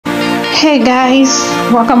Hey guys,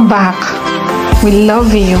 welcome back. We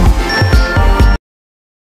love you.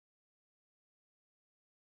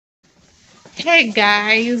 Hey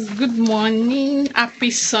guys, good morning,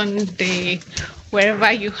 happy Sunday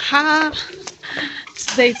wherever you are.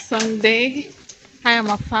 Today is Sunday. I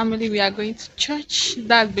am a family. We are going to church.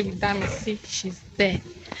 That's baby Damisi. She's there.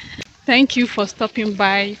 Thank you for stopping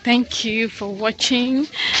by. Thank you for watching.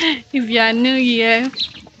 If you are new here,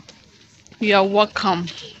 you are welcome.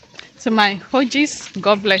 To my OGs,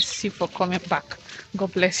 God bless you for coming back.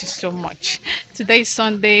 God bless you so much. Today is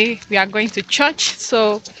Sunday. We are going to church.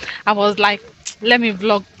 So I was like, let me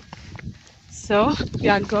vlog. So we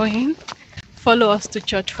are going. Follow us to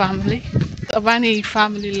church, family. Obani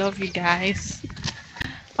family, love you guys.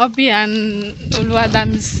 Obi and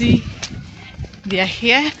Oluwadamisi, they are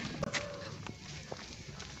here.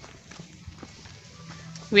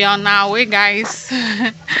 We are on our way, guys.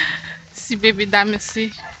 See baby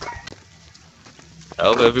Damisi. I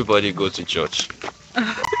hope everybody go to church.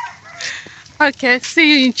 Okay,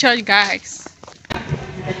 see you in church, guys.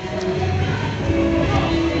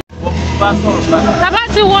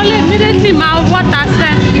 Tabati wọlé immediately my water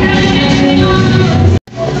set.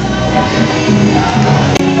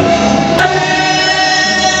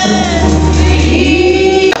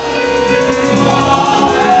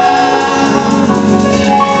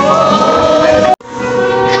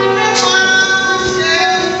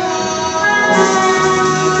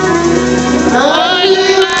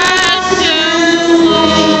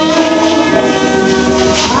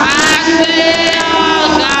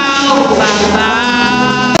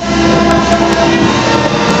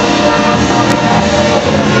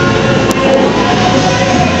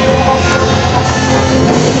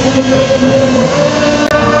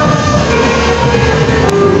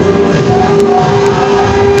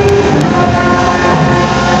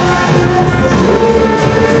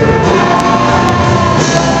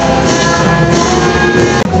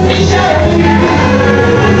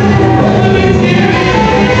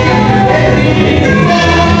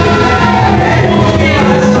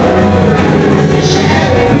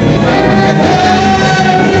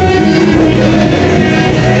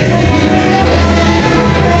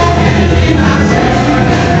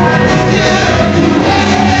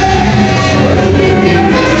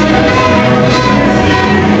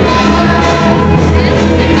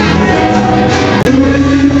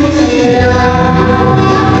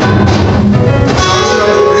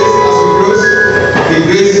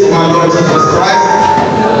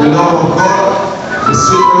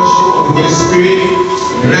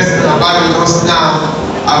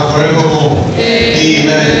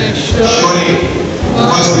 Amen. Surely,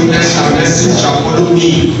 God's goodness and mercy shall follow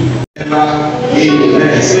me.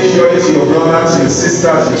 Amen. Say surely to your brothers, your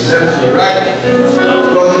sisters, your left, your right.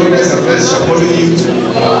 God's goodness and mercy shall follow you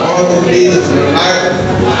all the days of your life.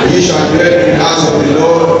 And you shall dwell in the house of the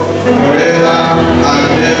Lord forever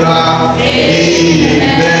and ever.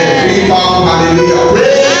 Amen. Big power, hallelujah.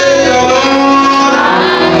 Praise the Lord.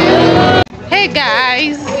 Hey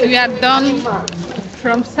guys, we are done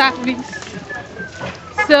from service.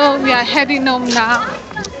 So we are heading home now.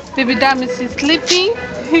 Baby Damisi is sleeping.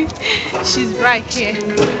 She's right here.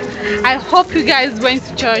 I hope you guys went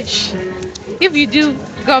to church. If you do,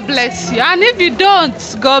 God bless you. And if you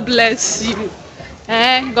don't, God bless you.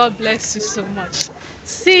 God bless you so much.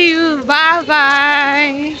 See you. Bye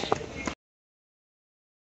bye.